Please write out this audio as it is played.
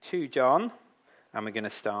2 John, and we're going to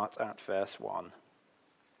start at verse 1.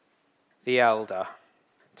 The elder,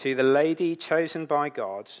 to the lady chosen by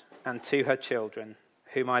God, and to her children,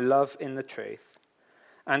 whom I love in the truth,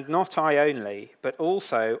 and not I only, but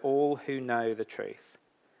also all who know the truth,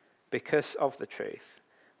 because of the truth,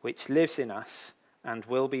 which lives in us and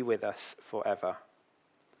will be with us forever.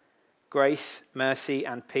 Grace, mercy,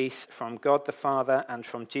 and peace from God the Father and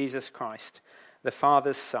from Jesus Christ, the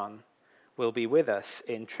Father's Son, will be with us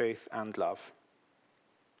in truth and love.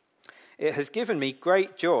 It has given me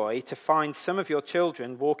great joy to find some of your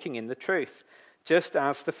children walking in the truth, just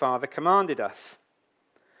as the Father commanded us.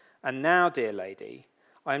 And now, dear lady,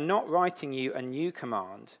 I am not writing you a new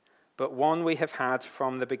command, but one we have had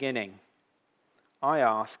from the beginning. I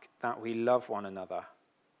ask that we love one another.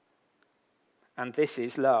 And this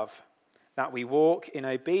is love, that we walk in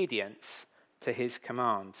obedience to his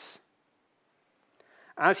commands.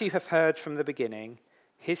 As you have heard from the beginning,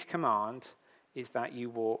 his command is that you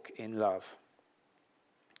walk in love.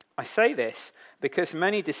 I say this because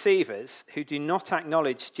many deceivers who do not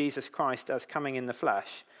acknowledge Jesus Christ as coming in the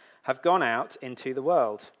flesh have gone out into the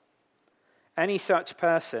world. Any such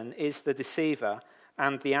person is the deceiver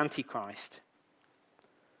and the Antichrist.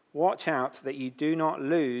 Watch out that you do not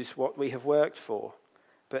lose what we have worked for,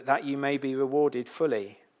 but that you may be rewarded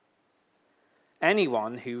fully.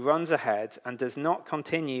 Anyone who runs ahead and does not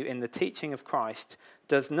continue in the teaching of Christ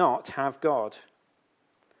does not have God.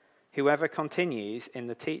 Whoever continues in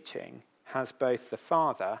the teaching has both the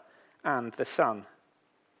Father and the Son.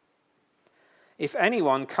 If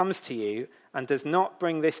anyone comes to you and does not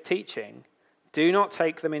bring this teaching, do not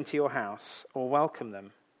take them into your house or welcome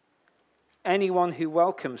them. Anyone who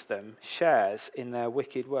welcomes them shares in their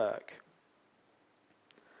wicked work.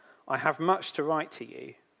 I have much to write to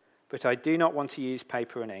you, but I do not want to use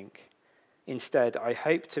paper and ink. Instead, I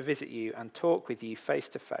hope to visit you and talk with you face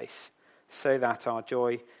to face, so that our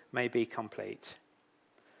joy may be complete.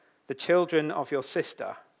 The children of your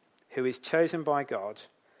sister, who is chosen by God,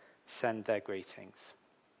 send their greetings.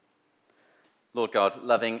 Lord God,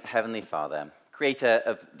 loving Heavenly Father, creator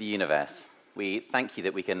of the universe, we thank you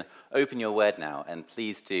that we can open your word now, and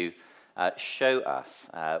please do show us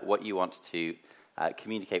what you want to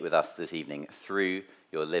communicate with us this evening through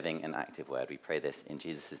your living and active word. We pray this in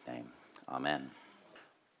Jesus' name. Amen.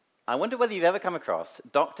 I wonder whether you've ever come across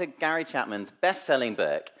Dr. Gary Chapman's best-selling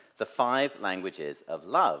book, The 5 Languages of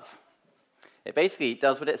Love. It basically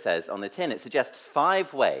does what it says on the tin. It suggests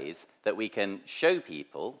 5 ways that we can show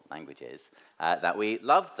people, languages, that we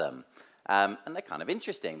love them. And they're kind of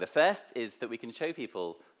interesting. The first is that we can show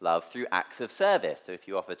people love through acts of service. So if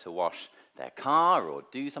you offer to wash their car or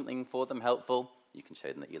do something for them helpful, you can show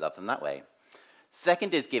them that you love them that way.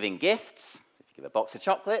 Second is giving gifts. If you give a box of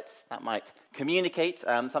chocolates, that might communicate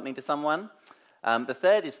something to someone. The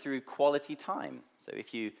third is through quality time. So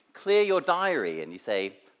if you clear your diary and you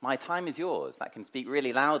say, "My time is yours," that can speak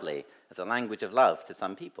really loudly as a language of love to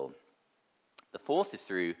some people. The fourth is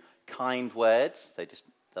through kind words. So just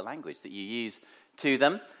the language that you use to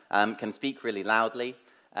them can speak really loudly.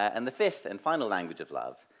 And the fifth and final language of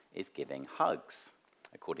love is giving hugs,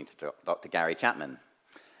 according to Dr. Gary Chapman.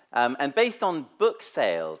 And based on book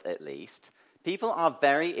sales, at least, people are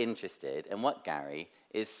very interested in what Gary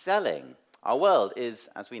is selling. Our world is,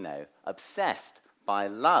 as we know, obsessed by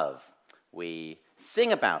love. We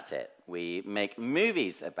sing about it. We make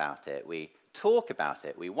movies about it. We talk about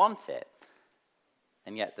it. We want it.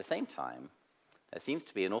 And yet, at the same time, there seems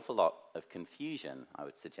to be an awful lot of confusion, I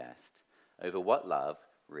would suggest, over what love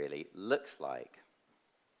really looks like.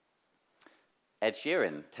 Ed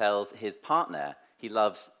Sheeran tells his partner he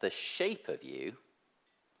loves the shape of you,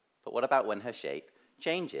 but what about when her shape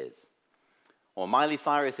changes? Or Miley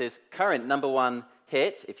Cyrus's current #1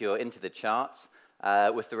 hit, if you're into the charts,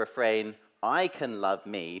 with the refrain, "I can love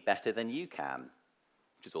me better than you can,"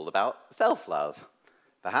 which is all about self-love.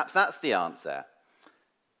 Perhaps that's the answer.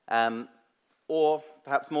 Or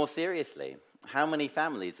perhaps more seriously, how many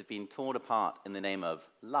families have been torn apart in the name of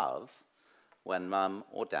love when mum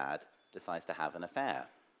or dad decides to have an affair?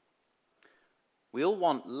 We all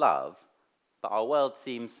want love, but our world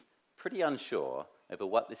seems pretty unsure over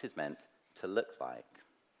what this is meant to look like.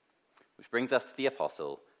 Which brings us to the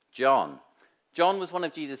Apostle John. John was one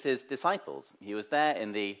of Jesus' disciples. He was there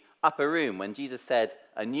in the upper room when Jesus said,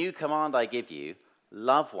 "A new command I give you,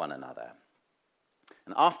 love one another."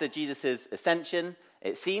 And after Jesus' ascension,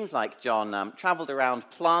 it seems like John traveled around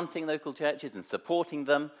planting local churches and supporting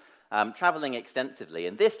them, traveling extensively.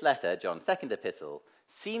 And this letter, John's second epistle,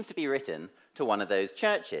 seems to be written to one of those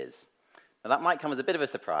churches. Now that might come as a bit of a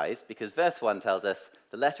surprise, because verse 1 tells us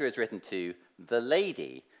the letter is written to the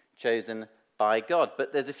lady chosen by God.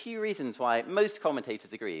 But there's a few reasons why most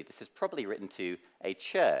commentators agree this is probably written to a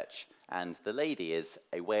church, and the lady is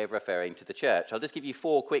a way of referring to the church. I'll just give you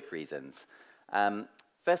 4 quick reasons.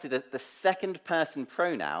 Firstly, the second-person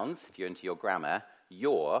pronouns, if you're into your grammar,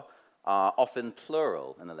 your, are often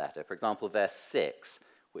plural in the letter. For example, verse 6,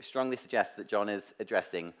 which strongly suggests that John is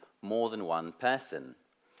addressing more than one person.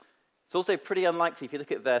 It's also pretty unlikely, if you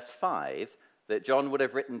look at verse 5, that John would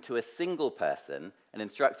have written to a single person and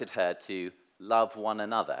instructed her to love one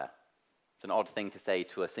another. It's an odd thing to say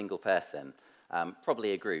to a single person,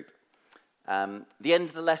 probably a group. The end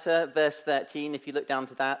of the letter, verse 13, if you look down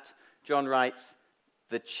to that, John writes,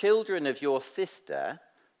 "The children of your sister,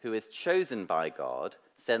 who is chosen by God,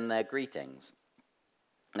 send their greetings."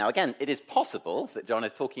 Now again, it is possible that John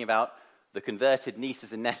is talking about the converted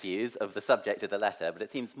nieces and nephews of the subject of the letter, but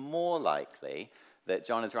it seems more likely that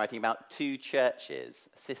John is writing about 2 churches,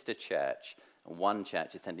 a sister church, and one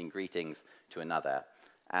church is sending greetings to another.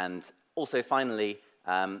 And also, finally,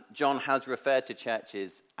 John has referred to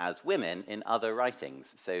churches as women in other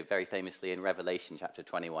writings. So very famously in Revelation chapter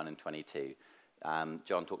 21 and 22,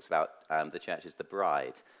 John talks about the church as the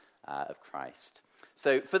bride of Christ.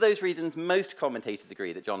 So for those reasons, most commentators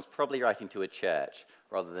agree that John's probably writing to a church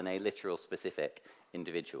rather than a literal specific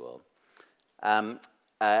individual. And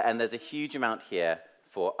there's a huge amount here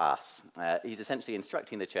for us. He's essentially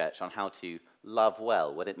instructing the church on how to love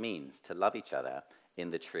well, what it means to love each other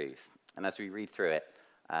in the truth. And as we read through it,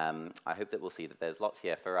 I hope that we'll see that there's lots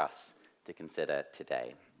here for us to consider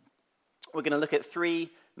today. We're going to look at 3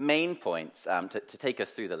 main points to take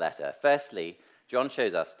us through the letter. Firstly, John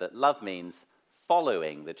shows us that love means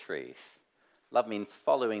following the truth. Love means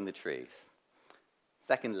following the truth.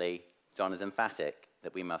 Secondly, John is emphatic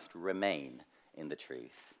that we must remain in the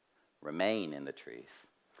truth. Remain in the truth.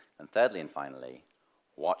 And thirdly and finally,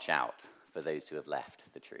 watch out for those who have left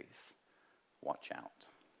the truth. Watch out.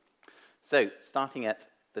 So, starting at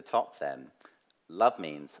the top then, love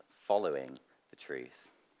means following the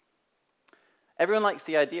truth. Everyone likes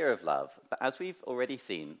the idea of love, but as we've already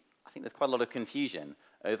seen, I think there's quite a lot of confusion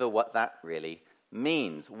over what that really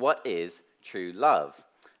means. What is true love?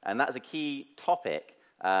 And that is a key topic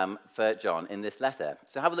for John in this letter.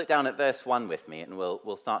 So have a look down at verse 1 with me, and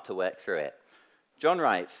we'll start to work through it. John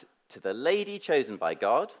writes, "To the lady chosen by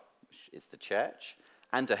God," which is the church,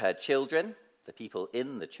 "and to her children," the people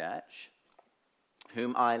in the church,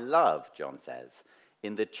 "whom I love," John says,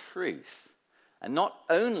 "in the truth. And not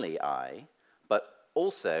only I, but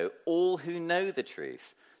also all who know the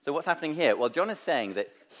truth." So what's happening here? Well, John is saying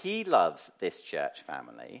that he loves this church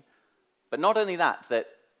family, but not only that,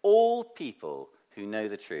 that all people who know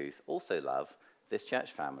the truth also love this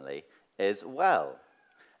church family as well.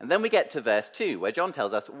 And then we get to verse 2, where John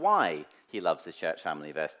tells us why he loves this church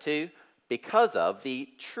family. Verse 2, "because of the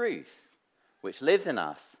truth, which lives in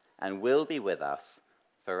us and will be with us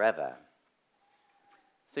forever."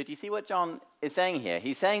 So do you see what John is saying here?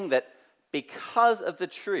 He's saying that because of the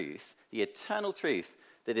truth, the eternal truth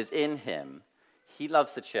that is in him, he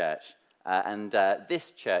loves the church, and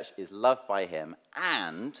this church is loved by him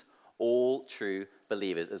and all true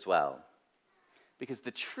believers as well. Because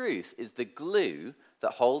the truth is the glue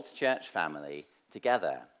that holds church family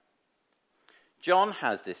together. John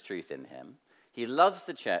has this truth in him. He loves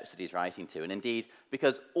the church that he's writing to, and indeed,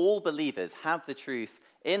 because all believers have the truth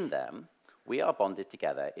in them, we are bonded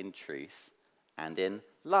together in truth and in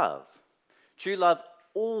love. True love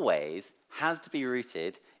always has to be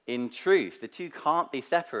rooted in truth. The two can't be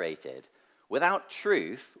separated. Without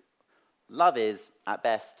truth, love is, at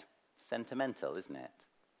best, sentimental, isn't it?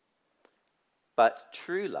 But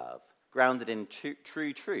true love, grounded in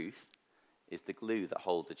true truth, is the glue that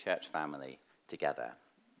holds the church family together.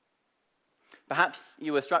 Perhaps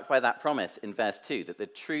you were struck by that promise in verse 2, that the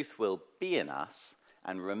truth will be in us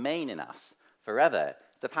and remain in us forever.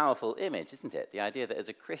 It's a powerful image, isn't it? The idea that as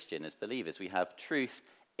a Christian, as believers, we have truth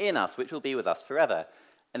in us, which will be with us forever.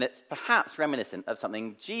 And it's perhaps reminiscent of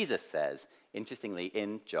something Jesus says, interestingly,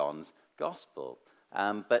 in John's Gospel.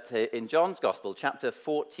 But in John's Gospel, chapter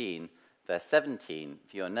 14, verse 17,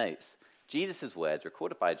 for your notes, Jesus' words,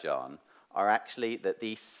 recorded by John, are actually that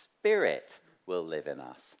the Spirit will live in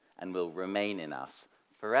us and will remain in us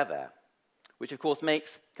forever. Which, of course,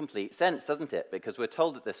 makes complete sense, doesn't it? Because we're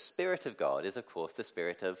told that the Spirit of God is, of course, the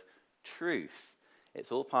Spirit of truth.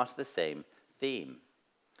 It's all part of the same theme.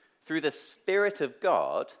 Through the Spirit of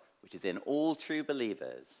God, which is in all true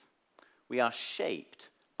believers, we are shaped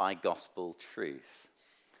by gospel truth.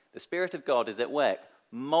 The Spirit of God is at work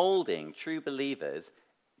molding true believers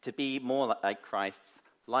to be more like Christ's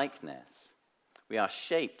likeness. We are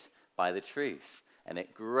shaped by the truth, and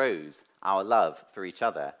it grows our love for each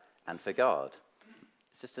other and for God.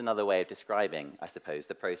 It's just another way of describing, I suppose,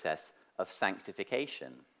 the process of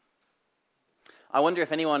sanctification. I wonder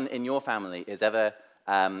if anyone in your family has ever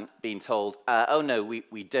been told, oh no,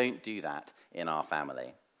 we don't do that in our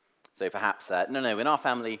family. So perhaps, no, in our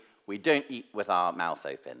family, we don't eat with our mouth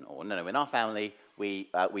open. Or no, in our family, we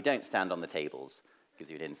don't stand on the tables. Gives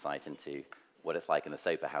you an insight into what it's like in the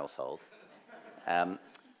Soper household.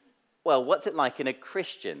 Well, what's it like in a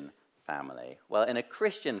Christian family? Well, in a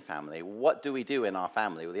Christian family, what do we do in our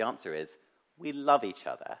family? Well, the answer is we love each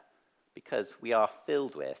other because we are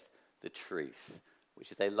filled with the truth,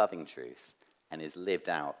 which is a loving truth and is lived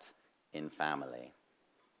out in family.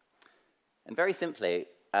 And very simply,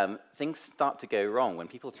 things start to go wrong when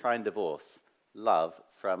people try and divorce love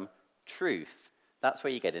from truth. That's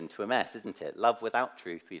where you get into a mess, isn't it? Love without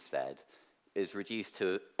truth, we've said, is reduced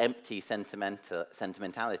to empty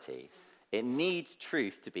sentimentality. It needs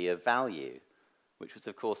truth to be of value, which was,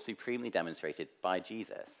 of course, supremely demonstrated by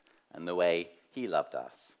Jesus and the way he loved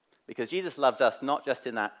us. Because Jesus loved us not just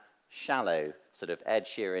in that shallow, sort of Ed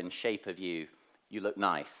Sheeran shape of you look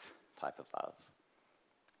nice type of love.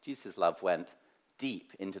 Jesus' love went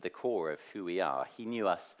deep into the core of who we are. He knew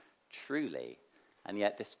us truly, and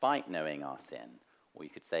yet despite knowing our sin, or you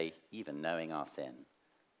could say even knowing our sin,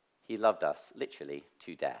 he loved us literally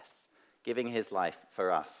to death, giving his life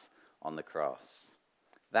for us on the cross.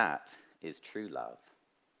 That is true love.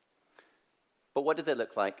 But what does it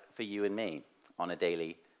look like for you and me on a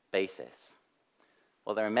daily basis?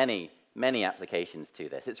 Well, there are many, many applications to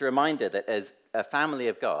this. It's a reminder that as a family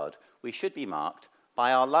of God, we should be marked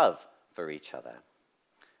by our love for each other,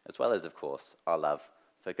 as well as, of course, our love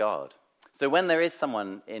for God. So when there is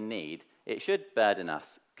someone in need, it should burden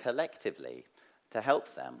us collectively to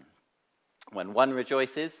help them. When one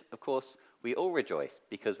rejoices, of course, we all rejoice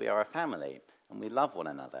because we are a family and we love one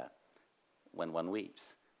another. When one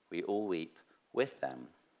weeps, we all weep with them.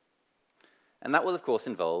 And that will, of course,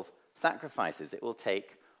 involve sacrifices. It will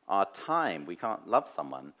take our time. We can't love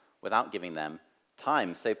someone without giving them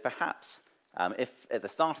time. So perhaps if at the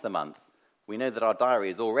start of the month we know that our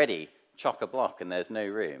diary is already chock-a-block and there's no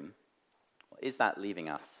room, is that leaving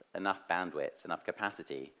us enough bandwidth, enough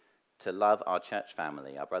capacity to love our church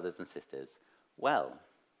family, our brothers and sisters, well?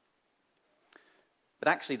 But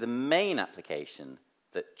actually, the main application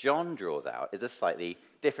that John draws out is a slightly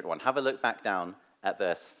different one. Have a look back down at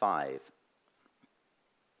verse 5.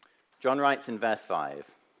 John writes in verse 5,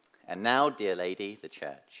 "And now, dear lady, the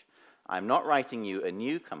church, I am not writing you a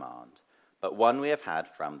new command, but one we have had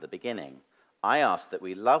from the beginning. I ask that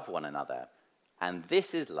we love one another, and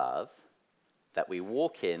this is love, that we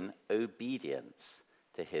walk in obedience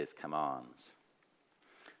to his commands."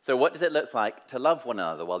 So what does it look like to love one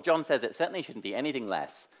another? Well, John says it certainly shouldn't be anything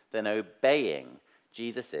less than obeying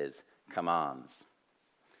Jesus' commands,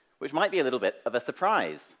 which might be a little bit of a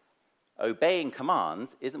surprise. Obeying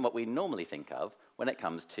commands isn't what we normally think of when it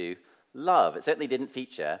comes to love. It certainly didn't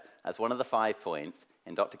feature as one of the 5 points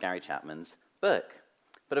in Dr. Gary Chapman's book.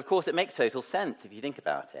 But of course, it makes total sense if you think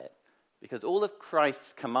about it, because all of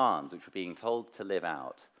Christ's commands, which we're being told to live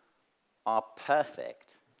out, are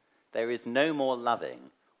perfect. There is no more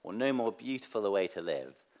loving or no more beautiful a way to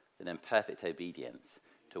live than in perfect obedience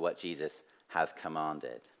to what Jesus has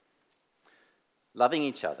commanded. Loving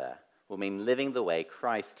each other will mean living the way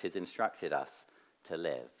Christ has instructed us to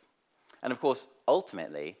live. And of course,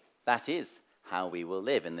 ultimately, that is how we will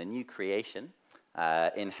live in the new creation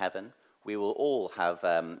in heaven. We will all have,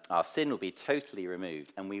 our sin will be totally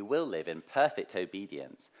removed, and we will live in perfect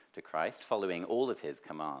obedience to Christ, following all of his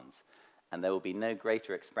commands. And there will be no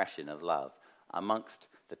greater expression of love amongst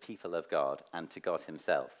the people of God and to God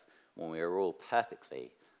himself when we are all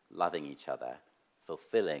perfectly loving each other,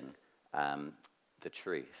 fulfilling the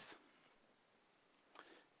truth.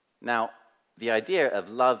 Now, the idea of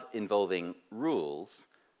love involving rules,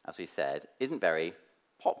 as we said, isn't very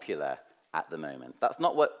popular at the moment. That's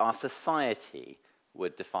not what our society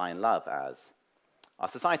would define love as. Our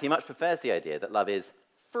society much prefers the idea that love is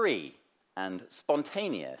free and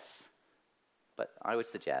spontaneous. But I would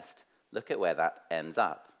suggest, look at where that ends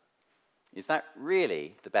up. Is that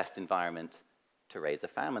really the best environment to raise a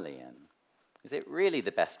family in? Is it really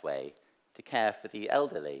the best way to care for the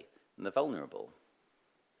elderly and the vulnerable?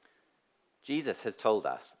 Jesus has told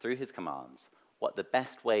us, through his commands, what the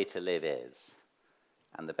best way to live is,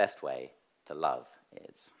 and the best way to love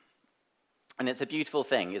is. And it's a beautiful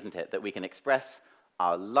thing, isn't it, that we can express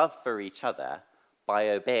our love for each other by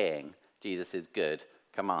obeying Jesus' good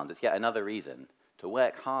commands. It's yet another reason to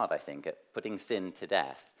work hard, I think, at putting sin to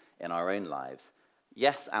death in our own lives.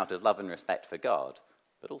 Yes, out of love and respect for God,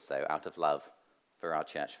 but also out of love for our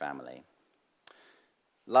church family.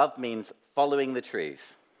 Love means following the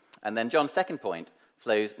truth. And then John's second point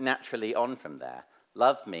flows naturally on from there.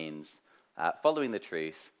 Love means following the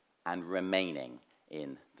truth and remaining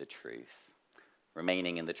in the truth.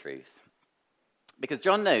 Remaining in the truth. Because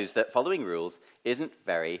John knows that following rules isn't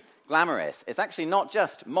very glamorous. It's actually not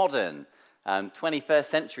just modern 21st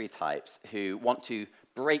century types who want to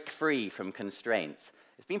break free from constraints.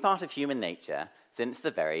 It's been part of human nature since the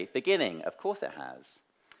very beginning. Of course it has.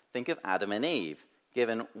 Think of Adam and Eve,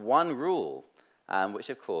 given one rule, which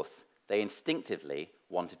of course they instinctively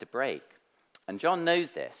wanted to break. And John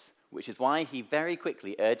knows this, which is why he very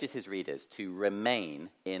quickly urges his readers to remain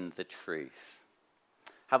in the truth.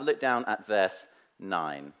 Have a look down at verse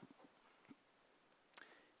 9.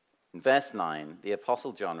 In verse 9, the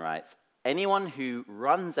Apostle John writes, "Anyone who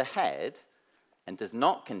runs ahead and does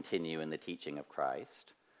not continue in the teaching of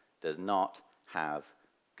Christ does not have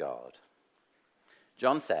God."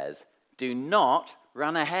 John says, do not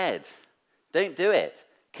run ahead. Don't do it.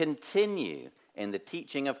 Continue in the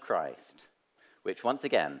teaching of Christ, which once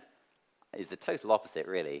again is the total opposite,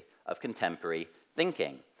 really, of contemporary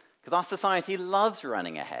thinking. Because our society loves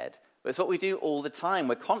running ahead. But it's what we do all the time.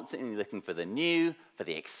 We're constantly looking for the new, for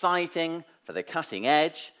the exciting, for the cutting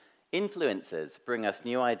edge. Influencers bring us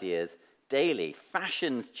new ideas daily.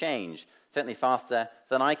 Fashions change, certainly faster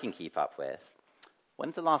than I can keep up with.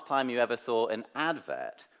 When's the last time you ever saw an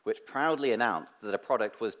advert which proudly announced that a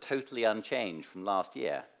product was totally unchanged from last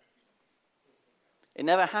year? It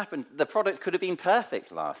never happened. The product could have been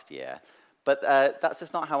perfect last year. But that's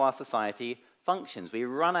just not how our society functions. We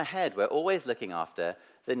run ahead. We're always looking after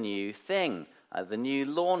the new thing, the new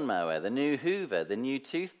lawnmower, the new Hoover, the new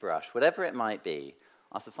toothbrush, whatever it might be.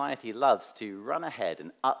 Our society loves to run ahead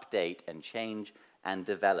and update and change and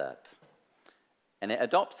develop. And it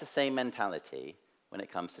adopts the same mentality when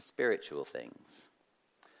it comes to spiritual things.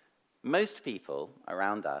 Most people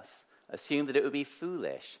around us assume that it would be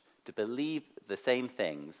foolish to believe the same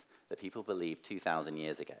things that people believed 2,000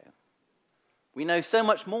 years ago. We know so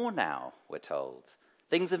much more now, we're told.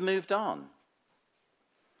 Things have moved on.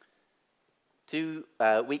 2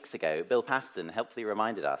 weeks ago, Bill Paston helpfully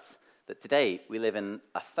reminded us that today we live in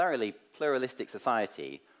a thoroughly pluralistic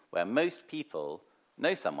society where most people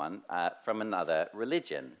know someone from another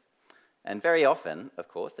religion. And very often, of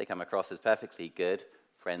course, they come across as perfectly good,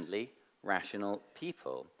 friendly, rational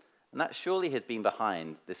people. And that surely has been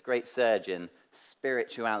behind this great surge in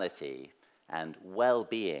spirituality and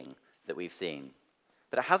well-being that we've seen.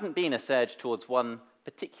 But it hasn't been a surge towards one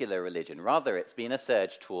particular religion. Rather, it's been a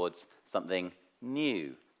surge towards something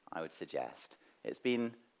new, I would suggest. It's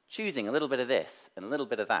been choosing a little bit of this and a little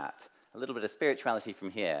bit of that, a little bit of spirituality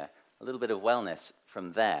from here, a little bit of wellness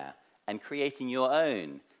from there, and creating your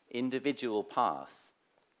own individual path.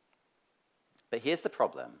 But here's the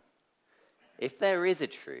problem. If there is a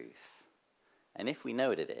truth, and if we know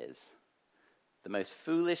what it is, the most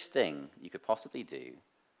foolish thing you could possibly do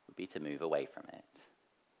would be to move away from it.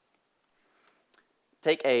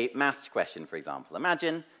 Take a maths question, for example.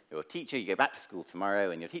 Imagine you're a teacher, you go back to school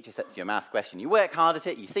tomorrow, and your teacher sets you a math question. You work hard at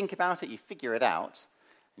it, you think about it, you figure it out,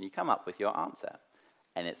 and you come up with your answer.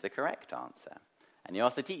 And it's the correct answer. And you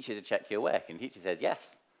ask the teacher to check your work, and the teacher says,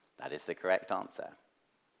 yes, that is the correct answer.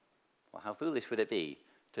 Well, how foolish would it be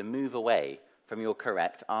to move away from your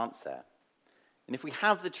correct answer? And if we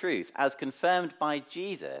have the truth as confirmed by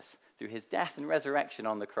Jesus through his death and resurrection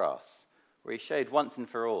on the cross, where he showed once and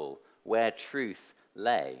for all where truth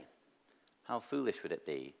lay, how foolish would it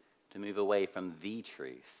be to move away from the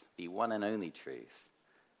truth, the one and only truth,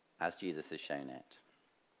 as Jesus has shown it?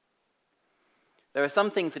 There are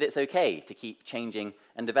some things that it's okay to keep changing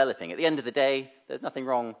and developing. At the end of the day, there's nothing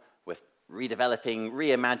wrong with redeveloping,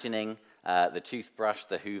 reimagining the toothbrush,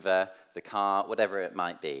 the Hoover, the car, whatever it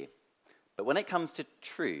might be. But when it comes to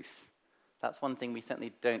truth, that's one thing we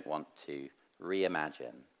certainly don't want to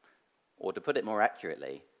reimagine. Or to put it more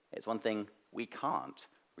accurately, it's one thing we can't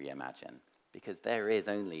reimagine, because there is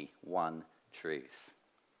only one truth.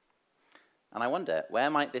 And I wonder, where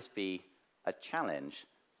might this be a challenge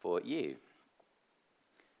for you?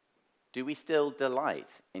 Do we still delight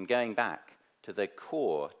in going back to the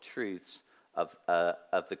core truths of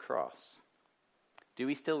the cross? Do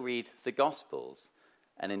we still read the Gospels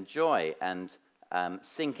and enjoy and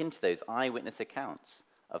sink into those eyewitness accounts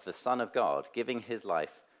of the Son of God giving his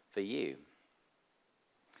life for you?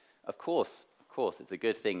 Of course, it's a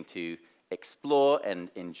good thing to explore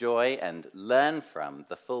and enjoy and learn from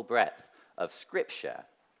the full breadth of Scripture,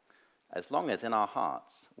 as long as in our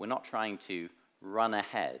hearts we're not trying to run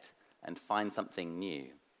ahead and find something new.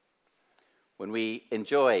 When we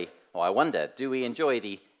enjoy, or I wonder, do we enjoy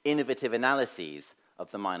the innovative analyses of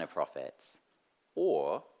the minor prophets?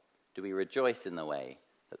 Or do we rejoice in the way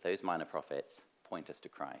that those minor prophets point us to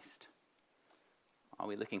Christ? Are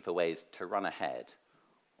we looking for ways to run ahead,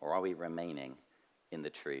 or are we remaining in the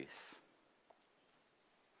truth?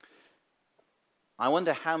 I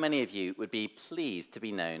wonder how many of you would be pleased to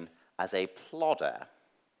be known as a plodder.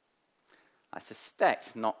 I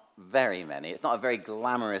suspect not very many. It's not a very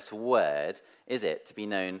glamorous word, is it, to be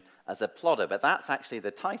known as a plodder? But that's actually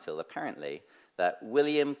the title, apparently, that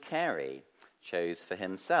William Carey chose for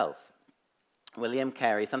himself. William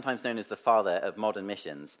Carey, sometimes known as the father of modern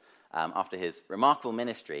missions, after his remarkable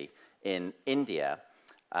ministry in India,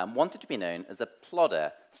 wanted to be known as a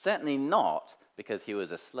plodder, certainly not because he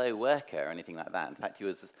was a slow worker or anything like that. In fact, he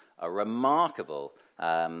was a remarkable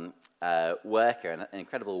worker and an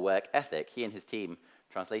incredible work ethic. He and his team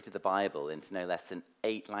translated the Bible into no less than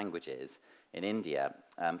 8 languages in India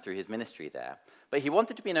through his ministry there. But he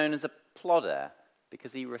wanted to be known as a plodder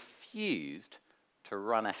because he refused to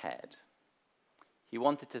run ahead. He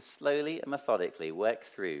wanted to slowly and methodically work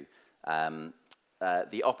through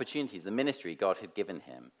the opportunities, the ministry God had given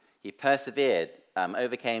him. He persevered,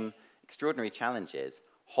 overcame extraordinary challenges,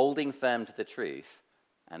 holding firm to the truth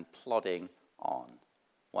and plodding on,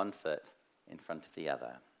 one foot in front of the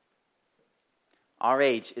other. Our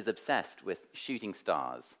age is obsessed with shooting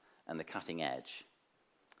stars and the cutting edge.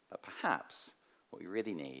 But perhaps what we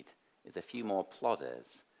really need is a few more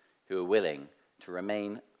plodders who are willing to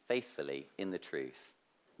remain faithfully in the truth,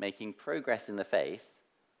 making progress in the faith,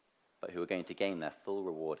 but who are going to gain their full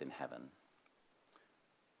reward in heaven.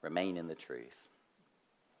 Remain in the truth.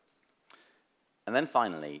 And then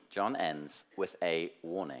finally, John ends with a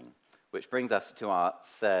warning, which brings us to our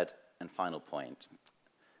third and final point.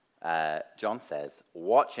 John says,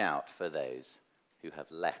 watch out for those who have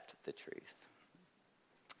left the truth.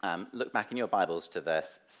 Look back in your Bibles to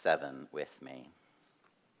verse 7 with me.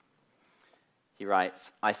 He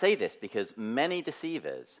writes, I say this because many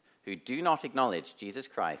deceivers who do not acknowledge Jesus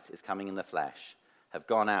Christ is coming in the flesh have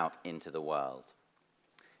gone out into the world.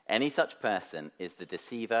 Any such person is the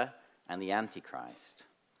deceiver and the Antichrist.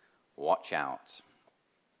 Watch out.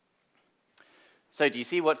 So do you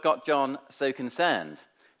see what's got John so concerned?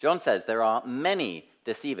 John says there are many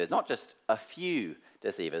deceivers, not just a few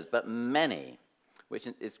deceivers, but many, which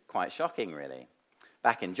is quite shocking, really.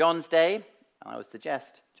 Back in John's day, and I would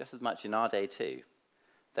suggest just as much in our day too,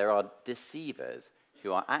 there are deceivers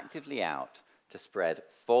who are actively out to spread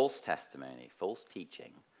false testimony, false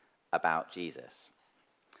teaching about Jesus.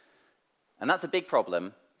 And that's a big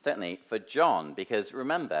problem, certainly for John, because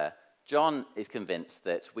remember, John is convinced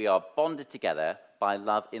that we are bonded together by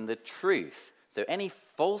love in the truth. So any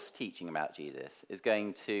false teaching about Jesus is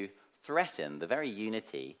going to threaten the very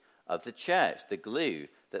unity of the church, the glue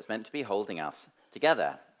that's meant to be holding us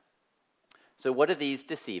together. So what are these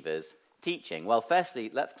deceivers teaching? Well, firstly,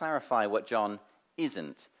 let's clarify what John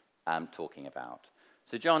isn't talking about.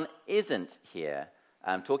 So John isn't here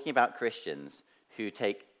talking about Christians who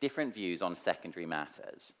take different views on secondary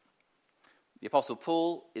matters. The Apostle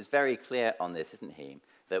Paul is very clear on this, isn't he?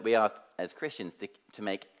 That we are, as Christians, to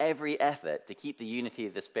make every effort to keep the unity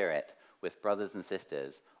of the Spirit with brothers and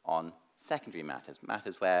sisters on secondary matters,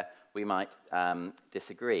 matters where we might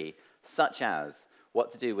disagree, such as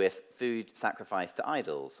what to do with food sacrificed to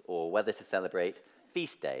idols, or whether to celebrate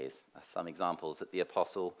feast days, as some examples that the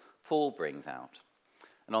Apostle Paul brings out.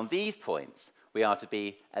 And on these points, we are to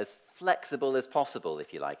be as flexible as possible,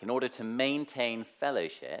 if you like, in order to maintain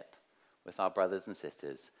fellowship with our brothers and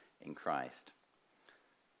sisters in Christ.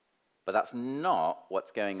 But that's not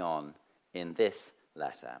what's going on in this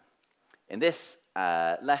letter. In this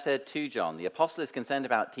letter to John, the apostle is concerned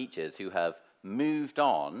about teachers who have moved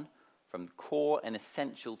on from the core and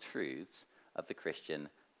essential truths of the Christian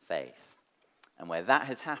faith. And where that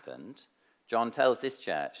has happened, John tells this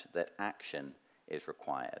church that action is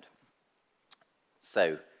required.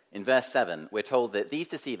 So, in verse 7, we're told that these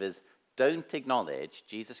deceivers don't acknowledge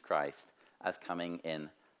Jesus Christ as coming in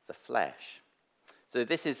the flesh. So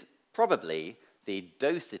this is probably the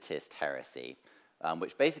Docetist heresy,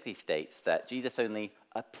 which basically states that Jesus only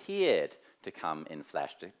appeared to come in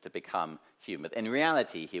flesh, to become human. In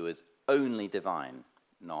reality, he was only divine,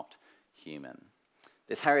 not human.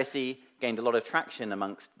 This heresy gained a lot of traction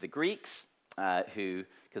amongst the Greeks, who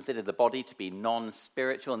considered the body to be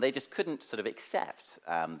non-spiritual, and they just couldn't sort of accept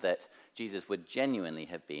that Jesus would genuinely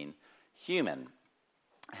have been human.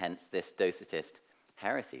 Hence, this Docetist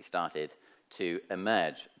heresy started to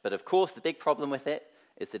emerge. But of course, the big problem with it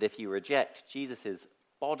is that if you reject Jesus'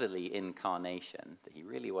 bodily incarnation, that he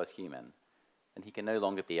really was human, then he can no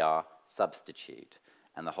longer be our substitute,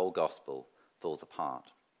 and the whole gospel falls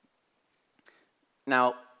apart.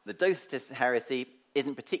 Now, the Docetist heresy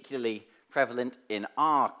isn't particularly prevalent in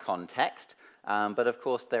our context, but of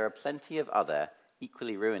course there are plenty of other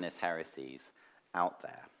equally ruinous heresies out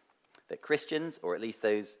there that Christians, or at least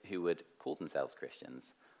those who would call themselves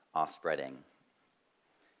Christians, are spreading.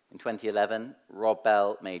 In 2011, Rob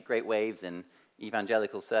Bell made great waves in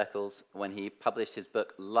evangelical circles when he published his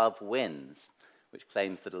book Love Wins, which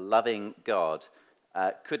claims that a loving God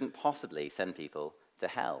couldn't possibly send people to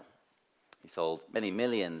hell. He sold many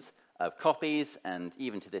millions of copies and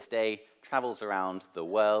even to this day travels around the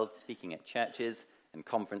world speaking at churches and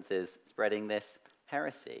conferences spreading this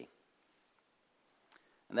heresy.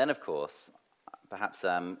 And then, of course, perhaps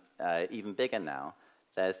even bigger now,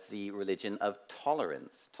 there's the religion of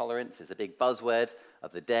tolerance. Tolerance is a big buzzword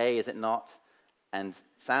of the day, is it not? And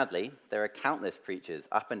sadly, there are countless preachers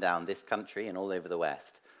up and down this country and all over the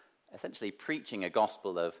West, essentially preaching a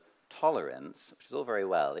gospel of tolerance, which is all very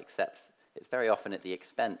well, except it's very often at the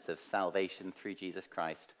expense of salvation through Jesus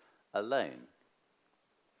Christ alone.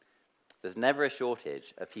 There's never a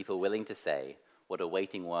shortage of people willing to say what a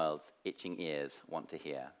waiting world's itching ears want to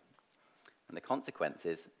hear. And the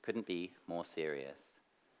consequences couldn't be more serious,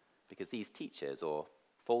 because these teachers, or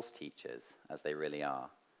false teachers as they really are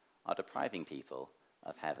depriving people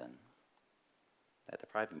of heaven. They're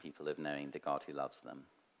depriving people of knowing the God who loves them.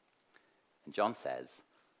 And John says,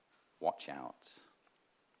 watch out.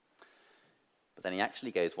 But then he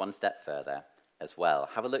actually goes one step further as well.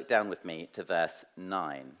 Have a look down with me to verse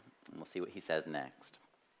 9, and we'll see what he says next.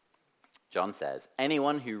 John says,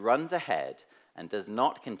 anyone who runs ahead and does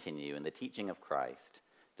not continue in the teaching of Christ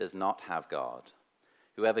does not have God.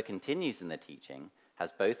 Whoever continues in the teaching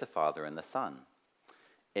has both the Father and the Son.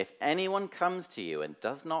 If anyone comes to you and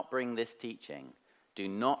does not bring this teaching, do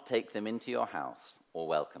not take them into your house or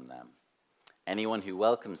welcome them. Anyone who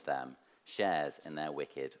welcomes them shares in their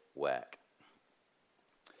wicked work.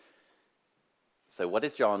 So what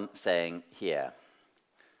is John saying here?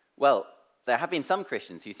 Well, there have been some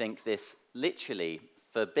Christians who think this literally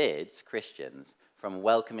forbids Christians from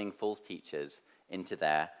welcoming false teachers into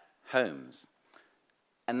their homes.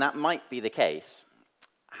 And that might be the case.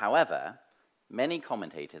 However, many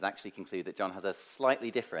commentators actually conclude that John has a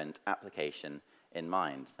slightly different application in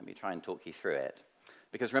mind. Let me try and talk you through it.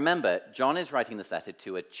 Because remember, John is writing this letter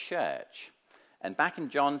to a church. And back in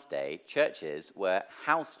John's day, churches were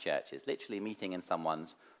house churches, literally meeting in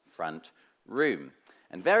someone's front room.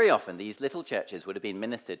 And very often, these little churches would have been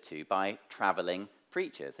ministered to by traveling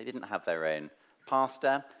preachers. They didn't have their own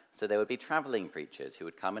pastor, so there would be traveling preachers who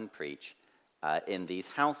would come and preach in these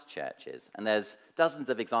house churches. And there's dozens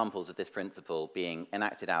of examples of this principle being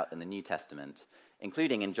enacted out in the New Testament,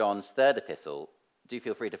 including in John's third epistle. Do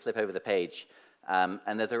feel free to flip over the page.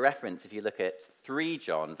 And there's a reference, if you look at 3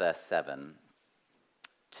 John, verse 7,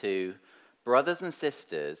 to brothers and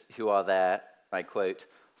sisters who are there, I quote,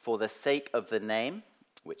 for the sake of the name,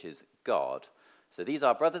 which is God. So these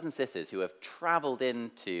are brothers and sisters who have traveled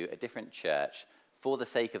into a different church for the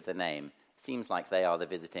sake of the name. It seems like they are the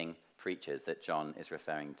visiting preachers that John is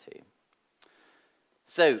referring to.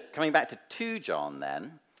 So, coming back to 2 John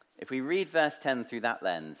then, if we read verse 10 through that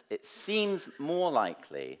lens, it seems more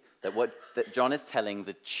likely that John is telling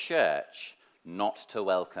the church not to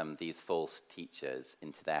welcome these false teachers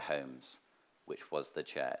into their homes, which was the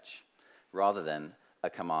church, rather than a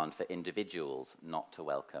command for individuals not to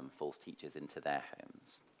welcome false teachers into their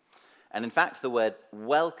homes. And in fact, the word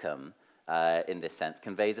welcome, in this sense,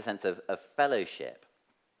 conveys a sense of fellowship.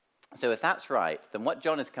 So if that's right, then what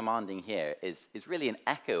John is commanding here is really an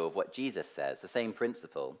echo of what Jesus says, the same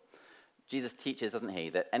principle. Jesus teaches, doesn't he,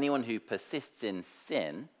 that anyone who persists in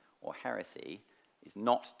sin or heresy is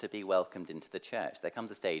not to be welcomed into the church. There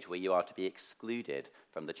comes a stage where you are to be excluded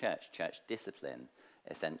from the church discipline,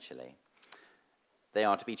 essentially. They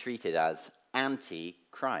are to be treated as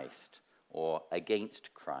anti-Christ or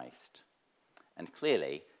against Christ. And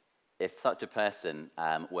clearly, if such a person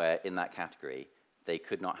were in that category, they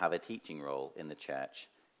could not have a teaching role in the church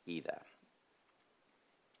either.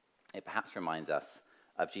 It perhaps reminds us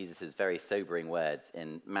of Jesus' very sobering words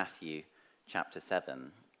in Matthew chapter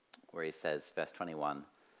 7, where he says, verse 21,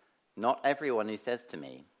 "Not everyone who says to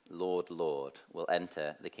me, 'Lord, Lord,' will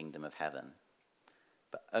enter the kingdom of heaven,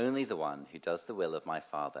 but only the one who does the will of my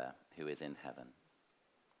Father who is in heaven.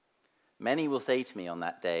 Many will say to me on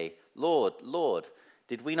that day, 'Lord, Lord,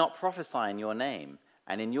 did we not prophesy in your name,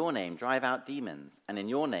 and in your name drive out demons, and in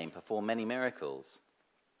your name perform many miracles?'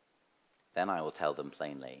 Then I will tell them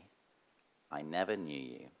plainly, 'I never knew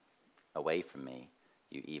you. Away from me,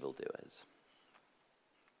 you evildoers.'"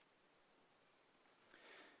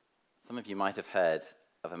 Some of you might have heard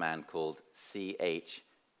of a man called C.H.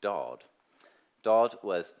 Dodd. Dodd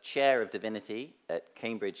was chair of divinity at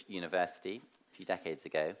Cambridge University a few decades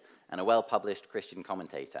ago and a well-published Christian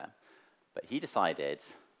commentator. But he decided,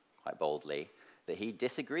 quite boldly, that he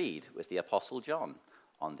disagreed with the Apostle John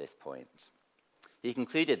on this point. He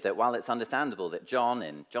concluded that while it's understandable that John,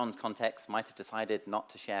 in John's context, might have decided not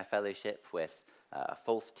to share fellowship with a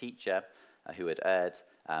false teacher who had erred,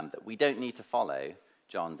 that we don't need to follow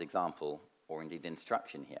John's example or indeed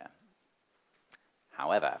instruction here.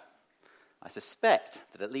 However, I suspect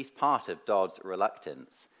that at least part of Dodd's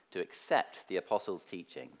reluctance to accept the apostles'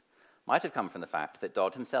 teaching might have come from the fact that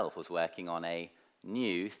Dodd himself was working on a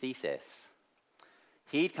new thesis.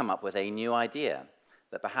 He'd come up with a new idea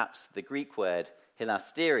that perhaps the Greek word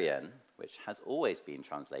hilasterion, which has always been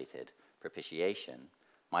translated propitiation,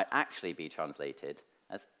 might actually be translated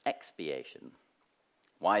as expiation.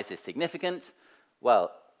 Why is this significant?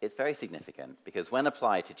 Well, it's very significant because when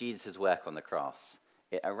applied to Jesus' work on the cross,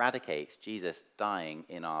 it eradicates Jesus dying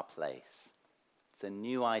in our place. It's a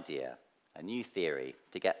new idea, a new theory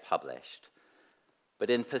to get published. But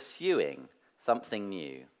in pursuing something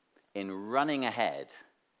new, in running ahead,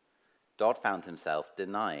 Dodd found himself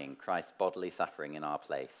denying Christ's bodily suffering in our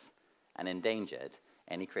place and endangered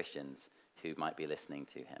any Christians who might be listening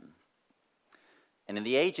to him. And in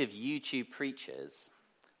the age of YouTube preachers,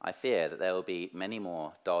 I fear that there will be many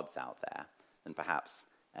more Dodds out there than perhaps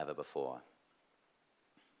ever before.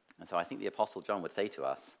 And so I think the Apostle John would say to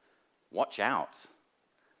us, watch out.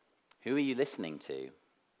 Who are you listening to?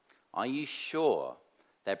 Are you sure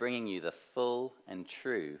they're bringing you the full and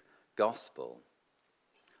true gospel?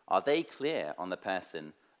 Are they clear on the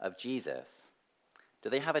person of Jesus? Do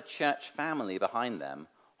they have a church family behind them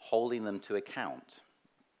holding them to account?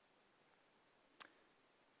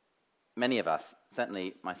 Many of us,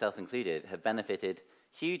 certainly myself included, have benefited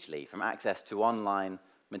hugely from access to online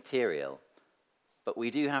material. But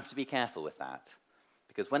we do have to be careful with that,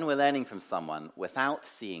 because when we're learning from someone without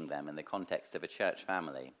seeing them in the context of a church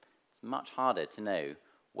family, it's much harder to know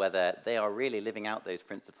whether they are really living out those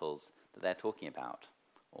principles that they're talking about,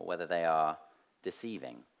 or whether they are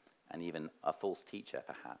deceiving, and even a false teacher,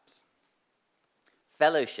 perhaps.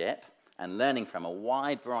 Fellowship and learning from a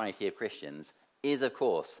wide variety of Christians is, of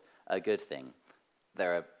course, a good thing.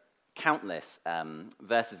 There are countless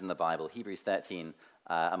verses in the Bible, Hebrews 13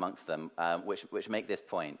 amongst them, which make this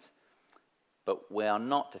point. But we are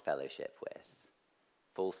not to fellowship with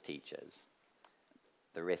false teachers.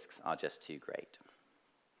 The risks are just too great.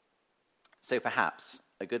 So perhaps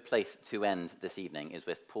a good place to end this evening is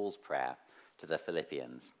with Paul's prayer to the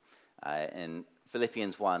Philippians. In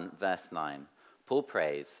Philippians 1, verse 9, Paul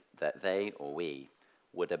prays that they, or we,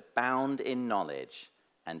 would abound in knowledge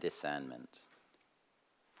and discernment.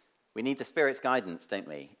 We need the Spirit's guidance, don't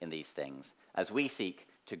we, in these things, as we seek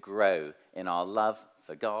to grow in our love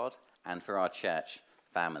for God and for our church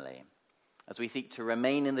family, as we seek to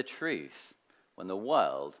remain in the truth when the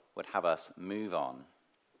world would have us move on,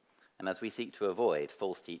 and as we seek to avoid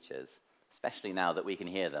false teachers, especially now that we can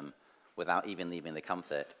hear them without even leaving the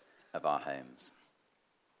comfort of our homes.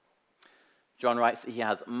 John writes that he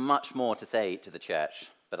has much more to say to the church,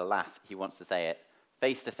 but alas, he wants to say it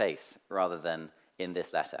face to face rather than in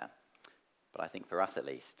this letter. But I think for us at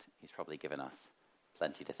least, he's probably given us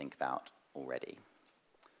plenty to think about already.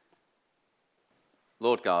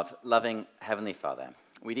 Lord God, loving Heavenly Father,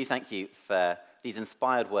 we do thank you for these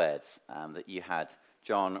inspired words that you had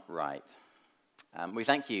John write. We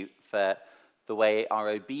thank you for the way our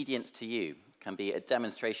obedience to you can be a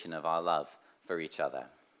demonstration of our love for each other.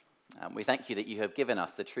 We thank you that you have given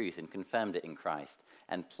us the truth and confirmed it in Christ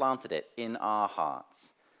and planted it in our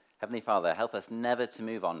hearts. Heavenly Father, help us never to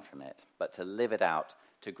move on from it, but to live it out,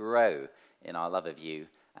 to grow in our love of you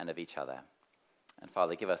and of each other. And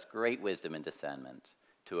Father, give us great wisdom and discernment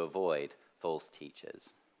to avoid false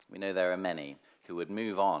teachers. We know there are many who would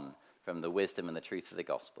move on from the wisdom and the truths of the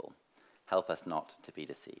gospel. Help us not to be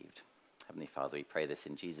deceived. Heavenly Father, we pray this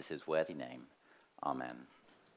in Jesus' worthy name. Amen.